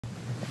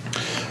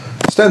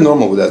It's not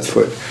normal with that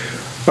foot.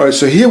 All right,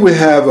 so here we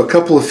have a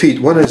couple of feet.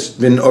 One has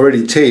been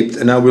already taped,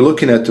 and now we're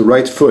looking at the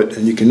right foot,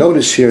 and you can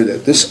notice here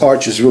that this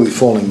arch is really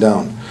falling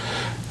down.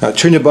 Now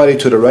turn your body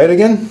to the right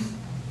again,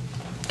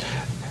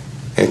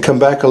 and come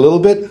back a little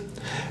bit.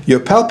 You're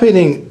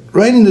palpating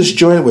right in this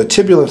joint where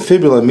tibia and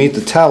fibula meet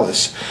the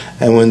talus,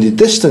 and when the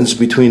distance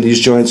between these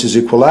joints is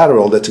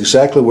equilateral, that's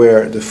exactly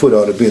where the foot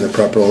ought to be in the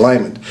proper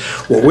alignment.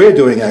 What we're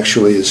doing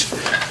actually is,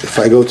 if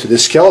I go to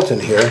this skeleton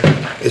here,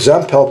 is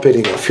I'm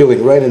palpating or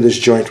feeling right in this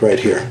joint right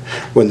here.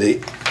 When the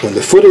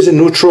foot is in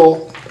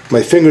neutral,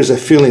 my fingers are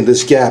feeling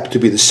this gap to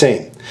be the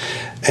same.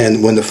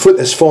 And when the foot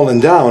has fallen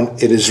down,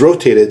 it is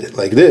rotated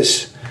like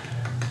this,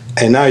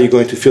 and now you're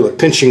going to feel a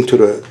pinching to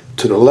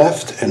the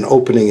left and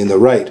opening in the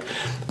right.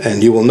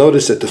 And you will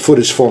notice that the foot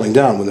is falling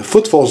down. When the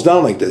foot falls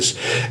down like this,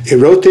 it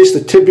rotates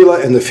the tibia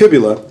and the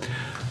fibula,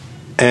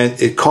 and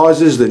it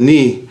causes the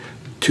knee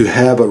to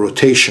have a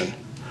rotation.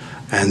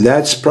 And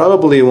that's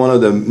probably one of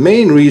the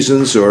main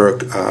reasons, or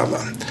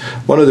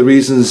one of the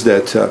reasons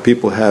that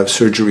people have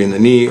surgery in the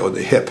knee or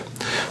the hip.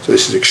 So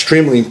this is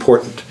extremely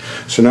important.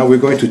 So now we're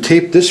going to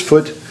tape this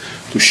foot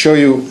to show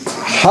you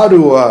how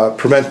to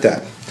prevent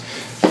that.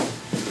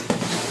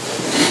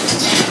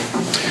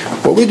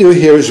 What we do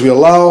here is we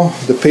allow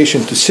the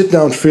patient to sit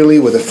down freely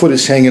where the foot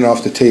is hanging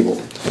off the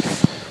table.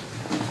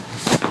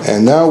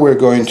 And now we're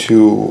going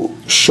to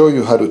show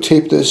you how to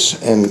tape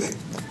this and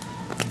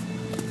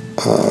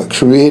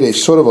create a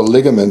sort of a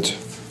ligament.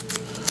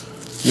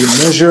 We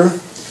measure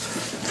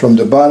from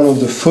the bottom of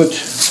the foot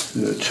to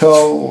the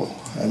toe,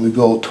 and we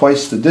go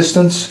twice the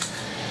distance,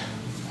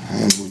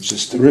 and we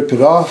just rip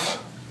it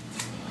off.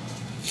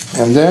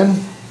 And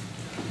then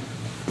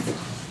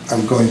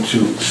I'm going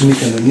to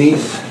sneak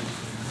underneath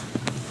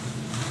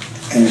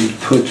and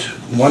put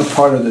one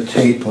part of the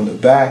tape on the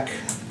back,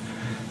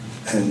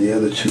 and the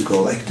other two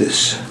go like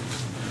this.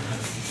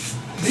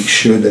 Make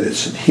sure that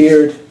it's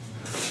adhered,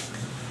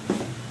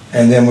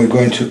 and then we're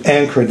going to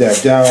anchor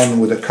that down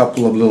with a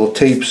couple of little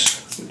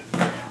tapes,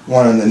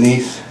 one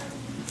underneath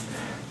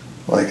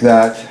like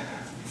that,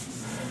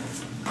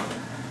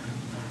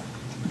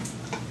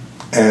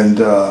 and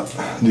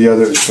the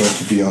other is going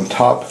to be on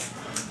top.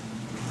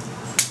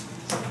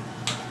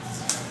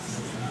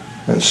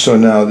 And so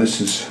now this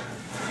is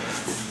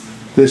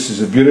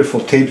a beautiful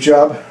tape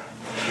job.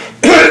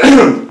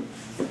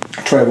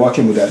 Try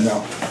walking with that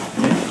now.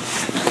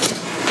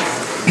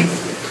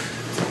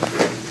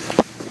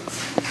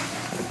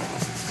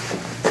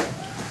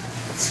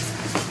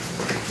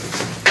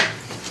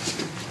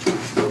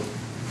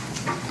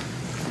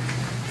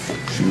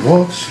 She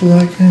walks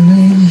like an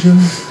angel.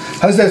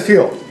 How does that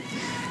feel?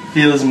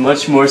 Feels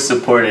much more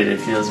supported. It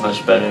feels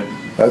much better.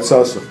 That's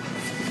awesome.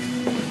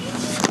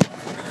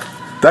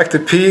 Dr.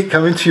 P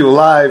coming to you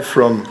live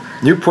from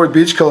Newport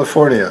Beach,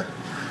 California.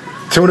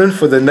 Tune in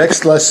for the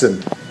next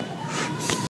lesson.